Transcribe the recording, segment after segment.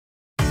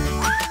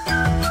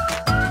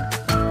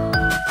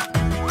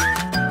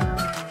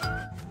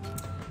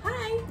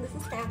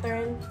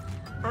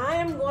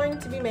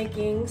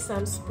making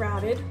some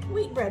sprouted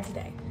wheat bread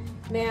today.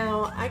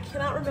 Now, I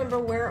cannot remember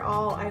where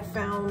all I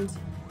found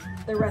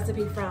the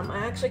recipe from.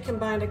 I actually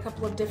combined a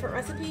couple of different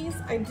recipes.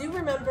 I do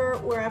remember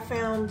where I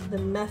found the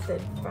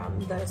method from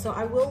though, so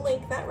I will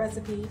link that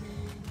recipe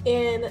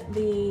in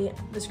the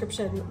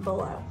description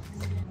below.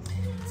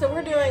 So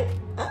we're doing,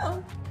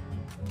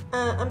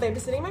 I'm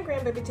babysitting my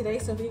grandbaby today,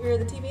 so if you hear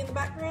the TV in the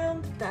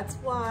background, that's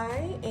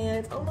why.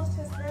 And it's almost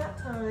his nap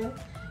time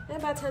in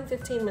about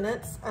 10-15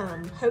 minutes.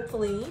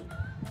 Hopefully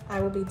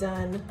I will be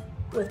done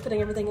with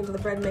putting everything into the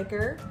bread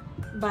maker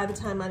by the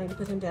time I need to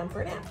put him down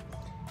for a nap.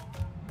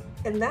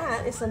 And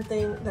that is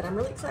something that I'm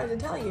really excited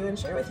to tell you and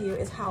share with you,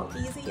 is how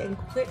easy and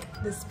quick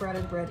this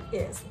sprouted bread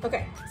is.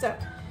 Okay, so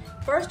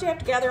first you have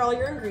to gather all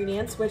your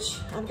ingredients, which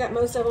I've got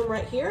most of them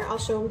right here. I'll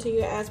show them to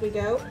you as we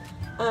go.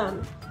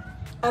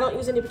 I don't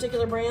use any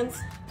particular brands,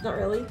 not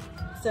really.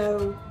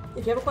 So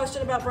if you have a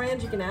question about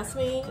brands, you can ask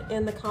me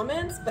in the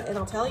comments, and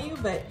I'll tell you,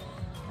 but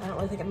I don't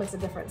really think it makes a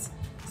difference.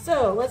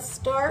 So let's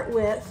start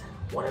with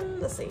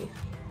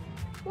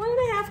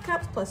 1.5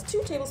 cups plus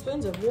 2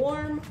 tablespoons of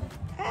warm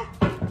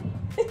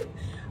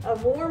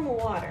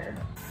water.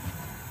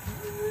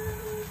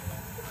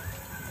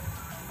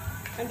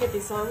 I get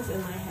these songs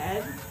in my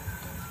head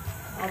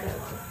all day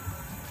long.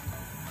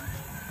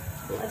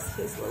 Bless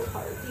his little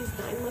heart. He's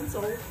 9 months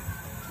old.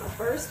 My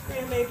first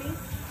grandbaby.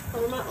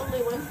 Probably my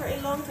only one for a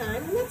long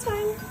time, and that's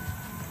fine.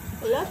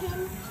 I love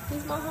him.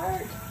 He's my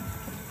heart.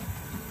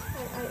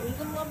 I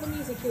even love the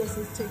music he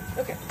listens to.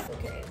 Okay,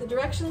 the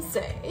directions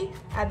say,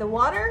 add the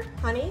water,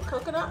 honey,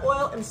 coconut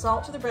oil, and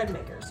salt to the bread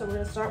maker. So we're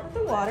gonna start with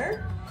the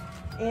water,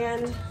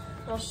 and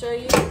I'll show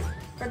you,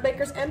 bread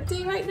maker's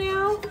empty right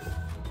now,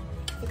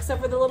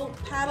 except for the little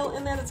paddle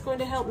in there that's going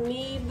to help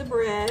knead the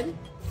bread,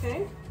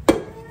 okay?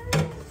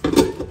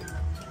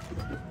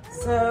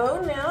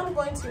 So now I'm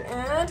going to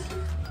add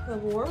the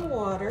warm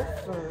water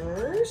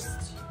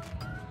first.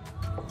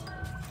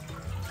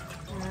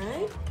 All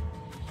right.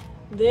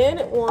 Then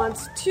it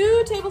wants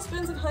 2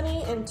 tablespoons of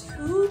honey and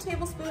 2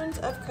 tablespoons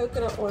of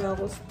coconut oil.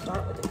 We'll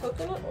start with the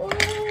coconut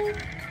oil.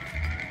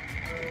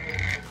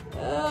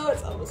 Oh,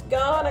 it's almost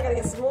gone. I gotta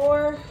get some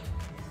more.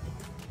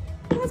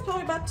 That's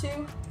probably about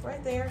 2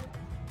 right there.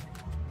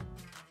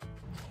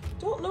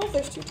 Don't know if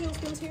there's 2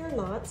 tablespoons here or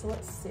not, so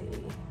let's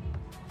see.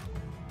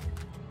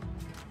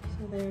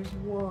 So there's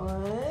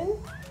 1.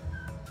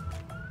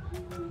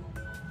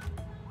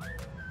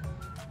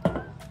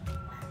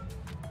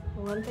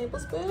 1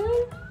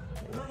 tablespoon.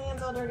 Get my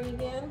hands all dirty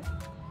again.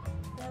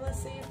 Now let's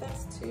see if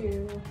that's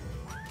 2.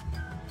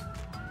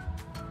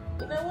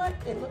 You know what?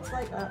 It looks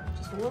like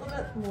just a little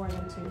bit more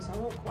than 2, so I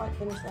won't quite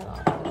finish that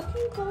off. But it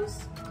came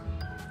close.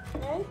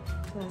 Okay,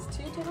 so that's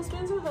 2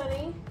 tablespoons of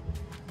honey.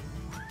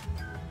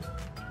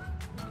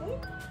 Okay,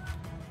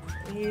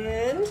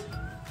 and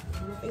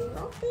my finger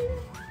off there.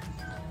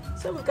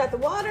 So we've got the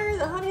water,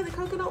 the honey, the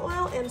coconut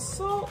oil, and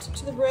salt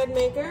to the bread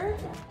maker.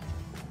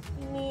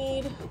 You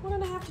need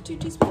 1.5 to 2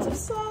 teaspoons of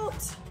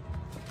salt.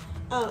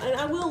 And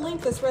I will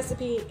link this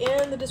recipe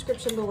in the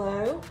description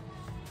below.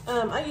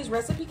 I use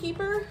Recipe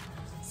Keeper,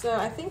 so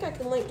I think I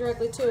can link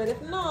directly to it.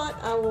 If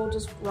not, I will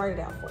just write it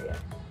out for you.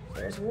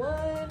 There's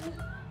 1,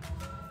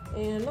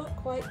 and not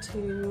quite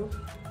 2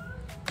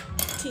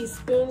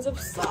 teaspoons of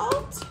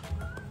salt.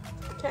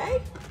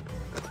 Okay,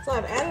 so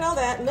I've added all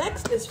that.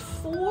 Next is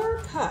 4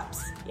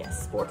 cups,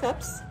 yes, 4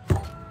 cups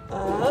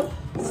of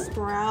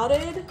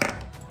sprouted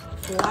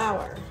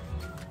flour.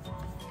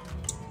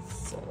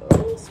 So,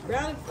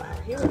 sprouted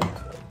flour, here we go.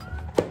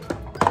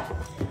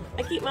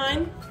 I keep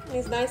mine in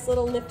these nice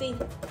little nifty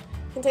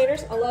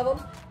containers. I love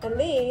them. And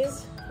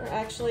these are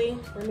actually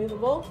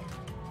removable.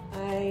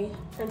 I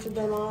printed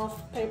them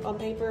off on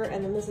paper,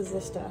 and then this is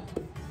just a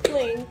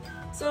cling.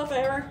 So if I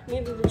ever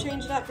needed to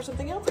change it out for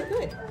something else, I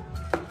could.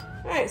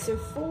 All right, so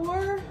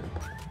 4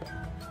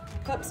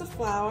 cups of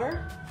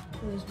flour.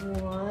 There's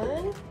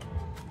 1,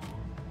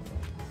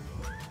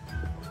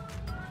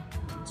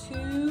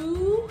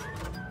 2,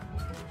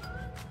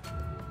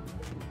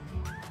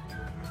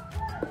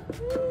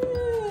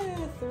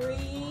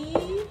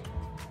 3,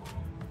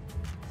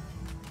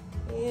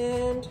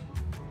 and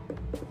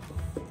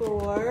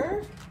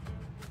 4.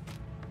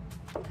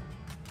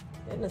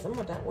 Goodness, I'm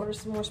gonna order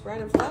some more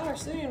sprouted flour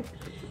soon.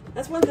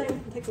 That's one thing,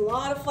 it takes a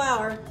lot of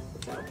flour,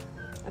 so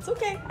that's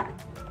okay.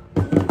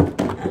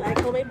 I like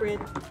homemade bread.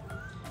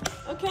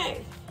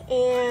 Okay,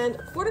 and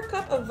 1/4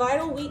 cup of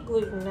Vital Wheat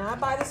gluten. Now I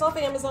buy this off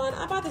Amazon.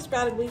 I buy the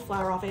sprouted wheat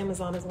flour off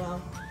Amazon as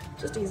well.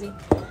 Just easy.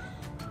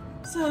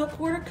 So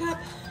 1/4 cup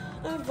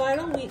of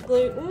Vital Wheat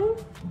gluten.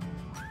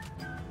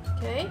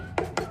 Okay.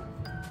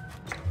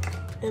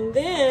 And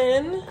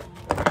then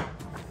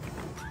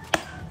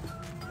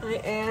I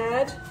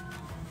add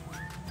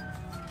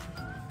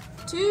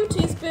 2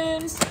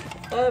 teaspoons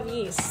of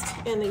yeast,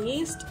 and the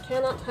yeast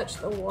cannot touch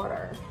the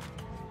water.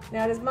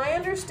 Now, it is my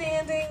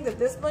understanding that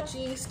this much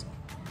yeast,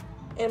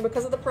 and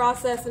because of the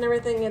process and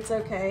everything, it's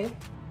okay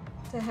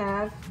to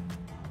have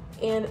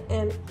in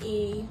an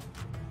E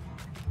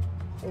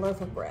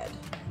loaf of bread.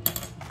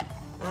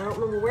 I don't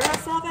remember where I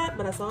saw that,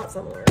 but I saw it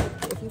somewhere.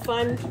 If you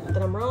find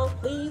that I'm wrong,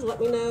 please let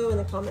me know in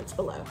the comments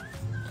below.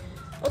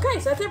 Okay,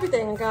 so that's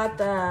everything. I got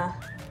the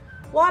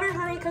water,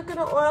 honey,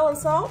 coconut oil, and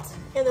salt.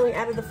 And then we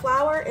added the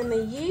flour and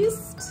the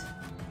yeast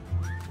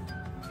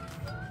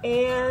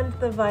and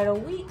the Vital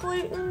Wheat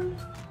gluten.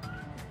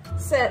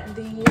 Set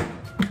the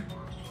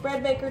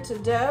bread maker to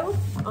dough.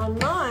 On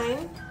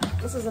mine,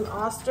 this is an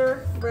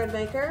Oster bread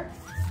maker.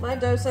 My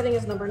dough setting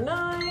is number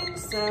 9,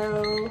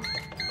 so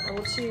I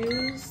will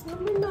choose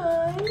number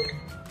 9.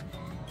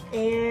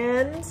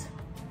 And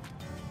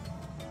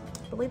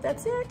I believe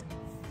that's it.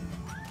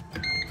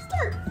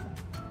 Start.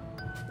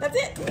 That's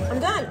it, I'm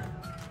done.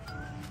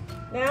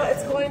 Now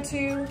it's going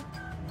to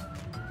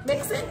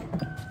mix it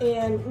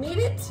and knead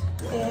it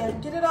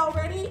and get it all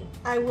ready.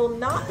 I will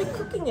not be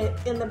cooking it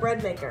in the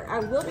bread maker. I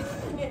will be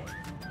cooking it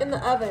in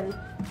the oven.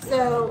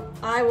 So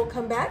I will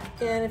come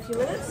back in a few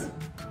minutes,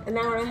 an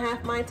hour and a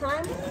half my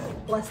time,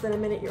 less than a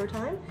minute your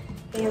time,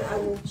 and I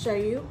will show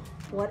you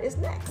what is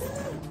next.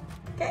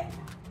 Okay,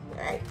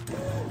 all right.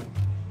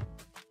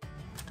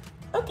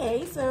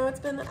 Okay, so it's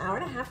been an hour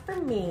and a half for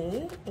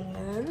me,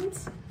 and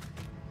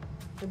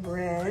the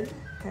bread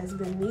has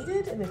been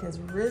kneaded and it has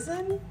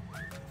risen,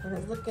 and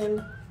it's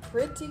looking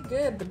pretty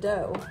good. The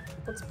dough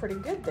looks pretty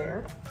good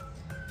there.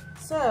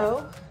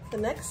 So the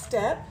next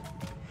step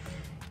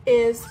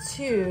is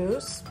to,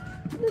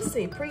 let's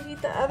see,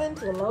 preheat the oven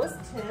to the lowest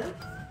temp.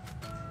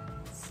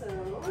 So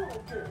I'll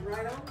put it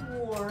right on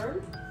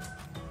warm,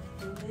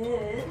 and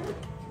then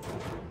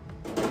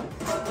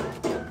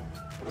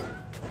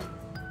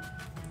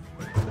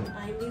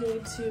I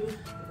need to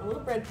roll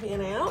the bread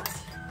pan out.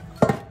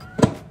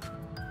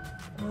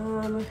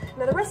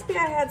 Now the recipe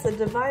I had said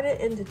divide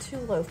it into 2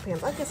 loaf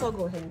pans. I guess I'll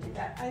go ahead and do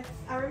that.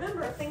 I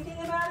remember thinking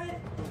about it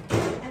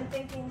and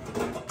thinking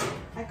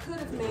I could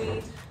have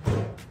made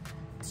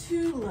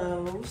 2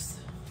 loaves,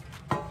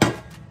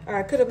 or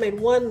I could have made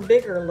 1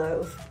 bigger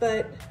loaf,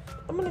 but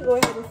I'm gonna go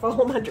ahead and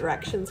follow my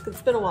directions because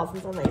it's been a while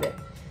since I made it.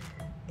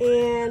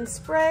 And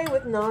spray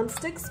with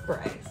non-stick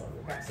spray. So I'm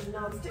gonna grab some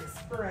non-stick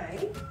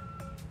spray.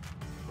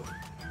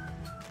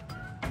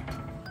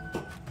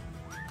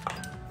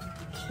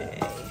 Okay.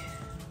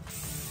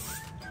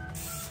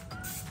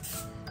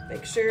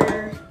 Make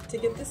sure to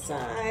get the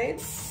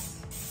sides.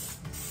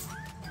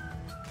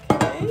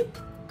 Okay.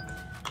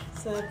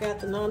 So I've got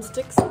the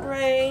non-stick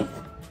spray.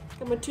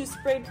 Got my 2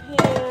 sprayed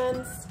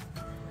pans.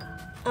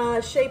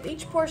 Shape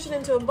each portion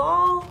into a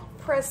ball.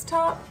 Press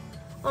top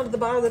onto the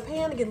bottom of the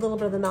pan to get a little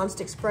bit of the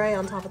non-stick spray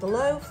on top of the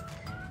loaf,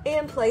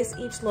 and place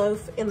each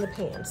loaf in the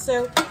pan.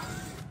 So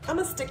I'm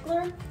a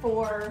stickler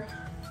for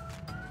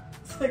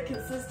the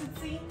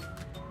consistency,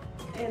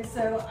 and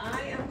so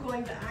I am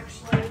going to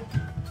actually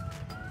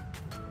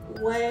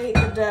weigh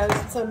the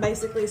dough. So I'm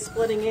basically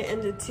splitting it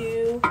into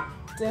 2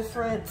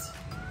 different,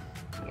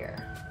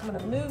 here, I'm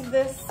gonna move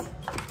this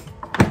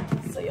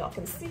so y'all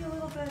can see a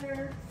little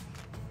better.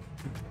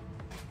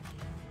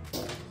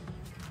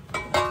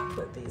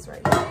 Put these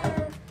right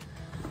here.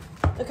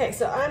 Okay,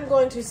 so I'm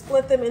going to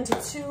split them into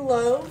 2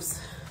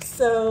 loaves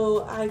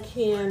so I'm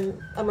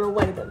gonna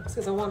weigh them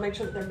because I wanna make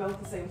sure that they're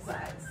both the same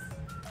size.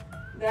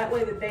 That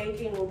way the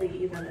baking will be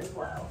even as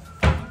well.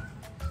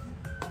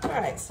 All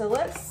right, so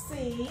let's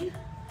see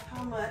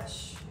how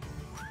much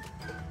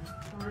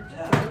our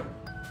dough,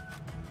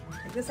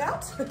 take this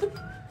out.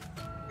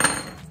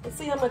 Let's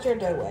see how much our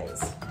dough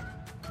weighs.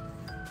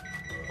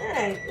 All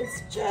right,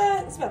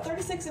 it's about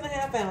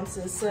 36.5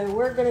 ounces. So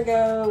we're gonna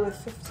go with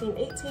 15,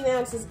 18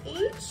 ounces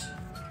each.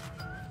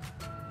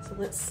 So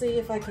let's see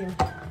if I can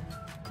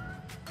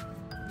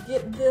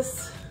get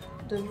this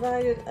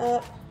divided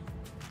up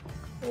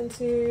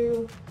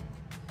into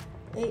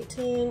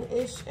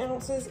 18-ish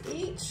ounces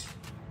each.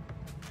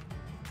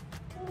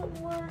 A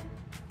little more,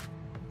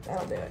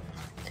 that'll do it.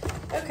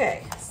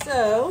 Okay,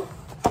 so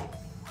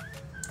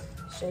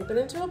shape it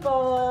into a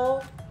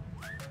ball.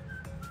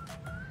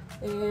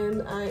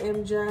 And I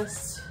am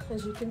just,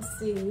 as you can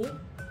see,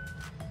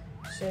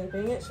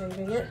 shaping it,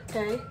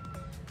 okay?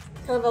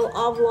 Kind of an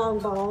oblong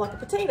ball, like a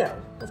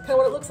potato. That's kind of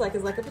what it looks like,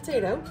 is like a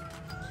potato.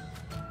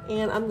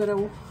 And I'm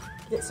gonna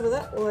get some of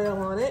that oil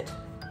on it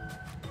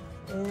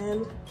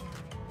and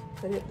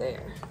put it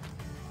there.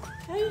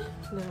 Okay,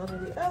 now I'll do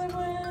the other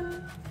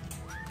one.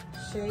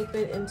 Shape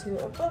it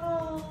into a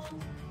ball.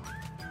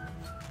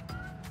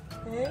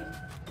 Okay,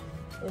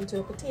 into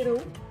a potato.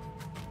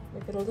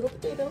 Make it a little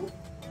potato.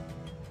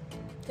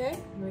 Okay,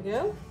 here we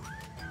go.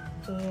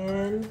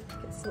 And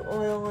get some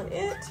oil on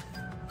it.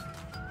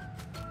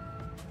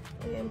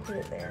 And put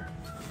it there.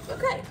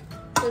 Okay,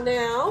 so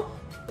now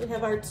we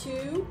have our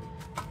 2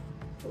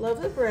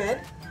 loaves of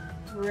bread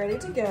ready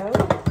to go.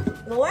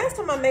 And the last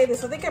time I made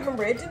this, I think I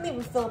remember it didn't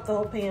even fill up the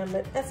whole pan,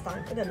 but that's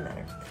fine, it doesn't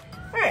matter.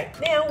 All right,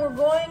 now we're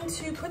going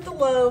to put the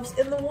loaves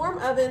in the warm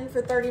oven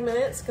for 30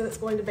 minutes because it's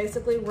going to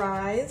basically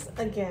rise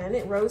again.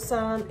 It rose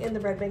some in the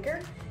bread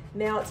maker.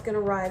 Now it's gonna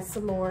rise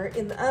some more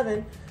in the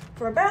oven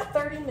for about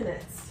 30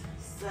 minutes.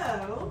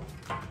 So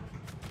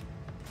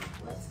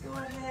let's go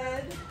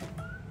ahead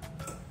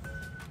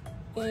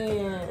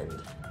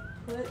and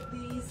put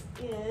these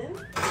in.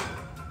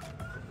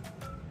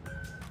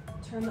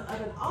 Turn the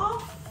oven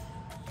off.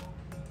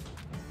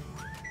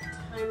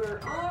 Timer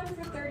on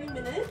for 30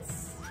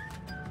 minutes.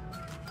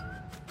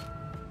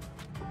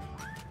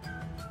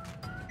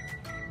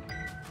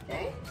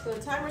 Okay, so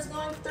the timer's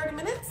going for 30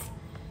 minutes.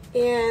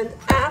 And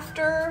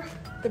after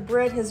the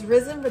bread has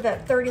risen for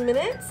that 30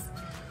 minutes,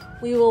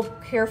 we will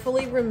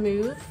carefully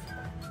remove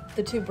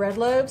the 2 bread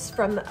loaves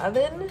from the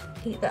oven,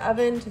 heat the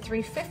oven to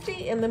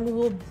 350, and then we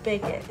will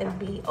bake it and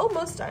be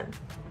almost done.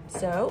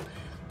 So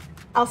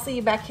I'll see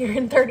you back here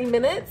in 30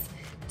 minutes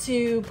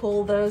to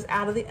pull those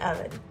out of the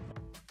oven.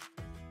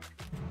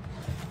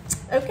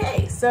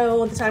 Okay,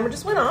 so the timer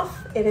just went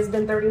off. It has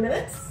been 30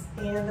 minutes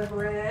and the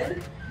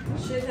bread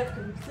should have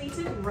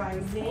completed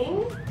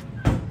rising.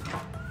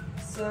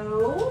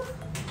 So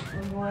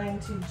I'm going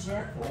to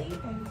gently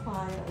and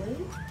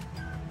quietly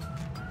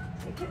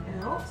take it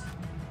out.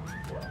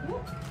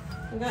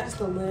 I got just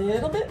a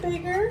little bit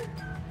bigger,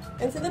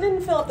 and so they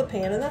didn't fill up the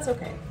pan, and that's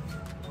okay.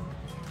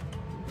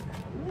 Put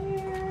that in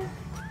there.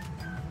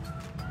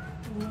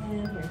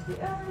 And here's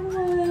the other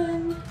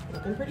one.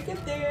 Looking pretty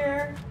good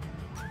there.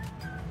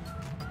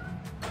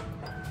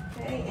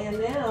 Okay, and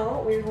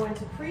now we're going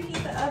to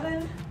preheat the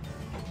oven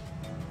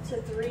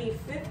to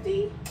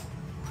 350.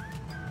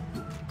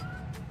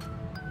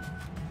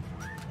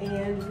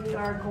 And we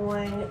are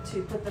going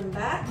to put them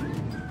back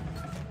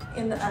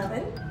in the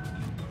oven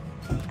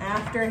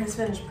after it has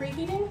finished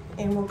preheating,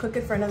 and we'll cook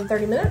it for another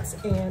 30 minutes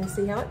and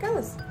see how it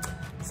goes.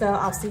 So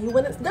I'll see you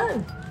when it's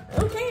done.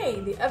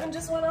 Okay, the oven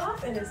just went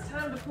off and it's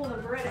time to pull the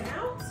bread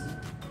out.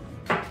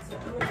 So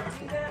I'm gonna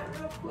do that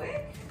real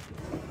quick.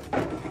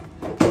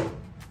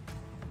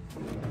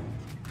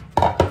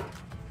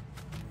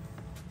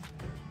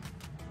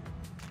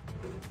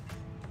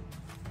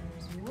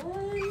 There's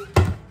one.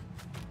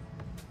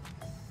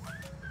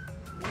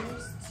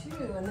 There's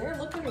 2, and they're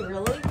looking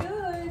really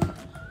good.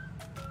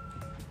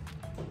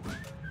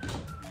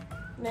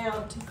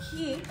 Now, to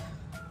keep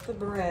the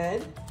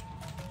bread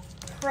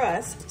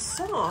crust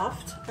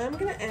soft, I'm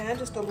gonna add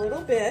just a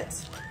little bit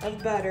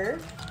of butter.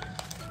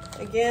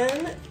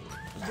 Again,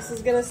 this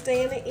is gonna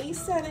stay in the E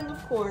setting,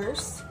 of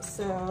course,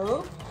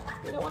 so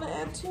you don't wanna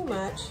add too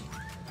much.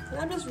 And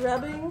I'm just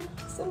rubbing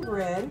some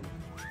bread,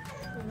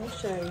 and I'll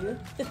show you.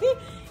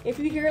 If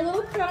you hear a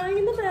little crying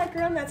in the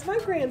background, that's my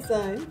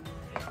grandson.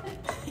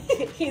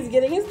 He's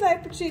getting his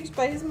diaper changed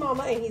by his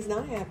mama, and he's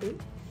not happy.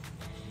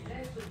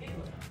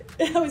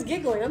 I was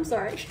giggling, I'm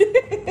sorry.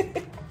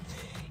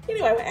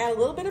 Anyway, I'm gonna add a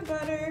little bit of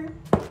butter.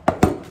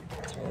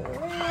 Turn it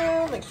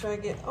around, make sure I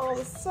get all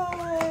the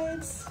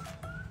sides.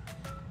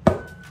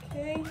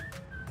 Okay.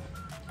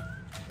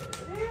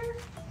 Over there.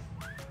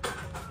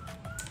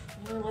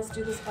 And let's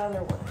do this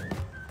other one.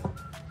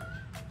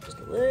 Just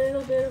a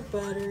little bit of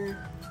butter.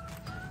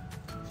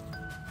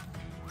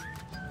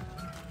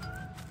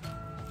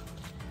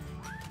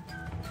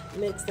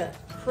 Makes that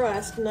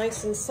crust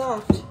nice and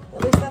soft.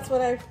 At least that's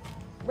what I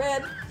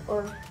read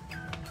or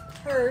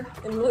heard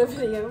in another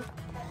video.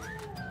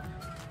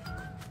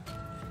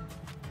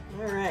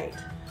 All right,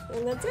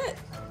 and that's it.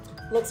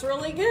 Looks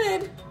really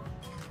good.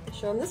 I'll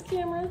show on this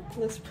camera,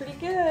 looks pretty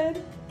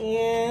good.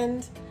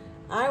 And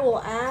I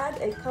will add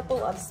a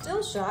couple of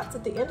still shots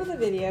at the end of the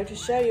video to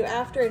show you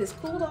after it has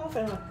cooled off,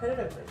 and I'll cut it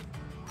open.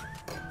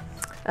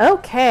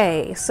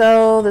 Okay,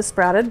 so the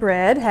sprouted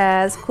bread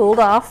has cooled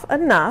off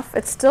enough.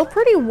 It's still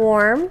pretty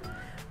warm,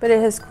 but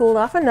it has cooled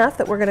off enough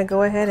that we're gonna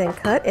go ahead and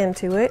cut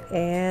into it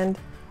and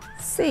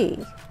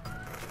see.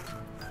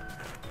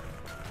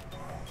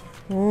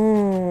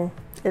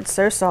 It's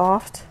so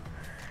soft.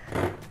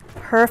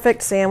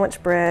 Perfect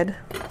sandwich bread.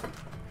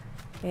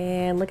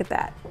 And look at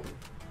that.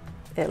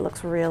 It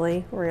looks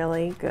really,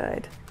 really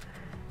good.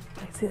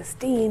 I can see the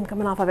steam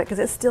coming off of it because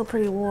it's still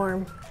pretty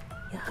warm.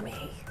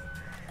 Yummy.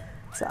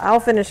 So I'll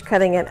finish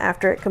cutting it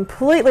after it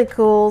completely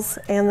cools,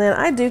 and then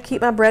I do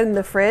keep my bread in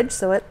the fridge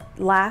so it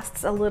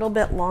lasts a little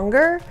bit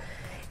longer,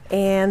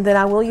 and then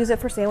I will use it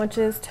for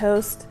sandwiches,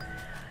 toast.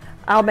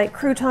 I'll make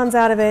croutons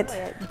out of it,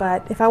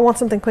 but if I want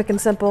something quick and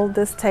simple,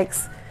 this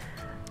takes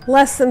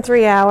less than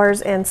 3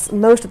 hours, and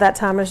most of that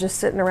time is just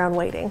sitting around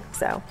waiting.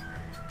 So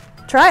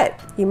try it.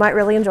 You might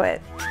really enjoy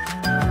it.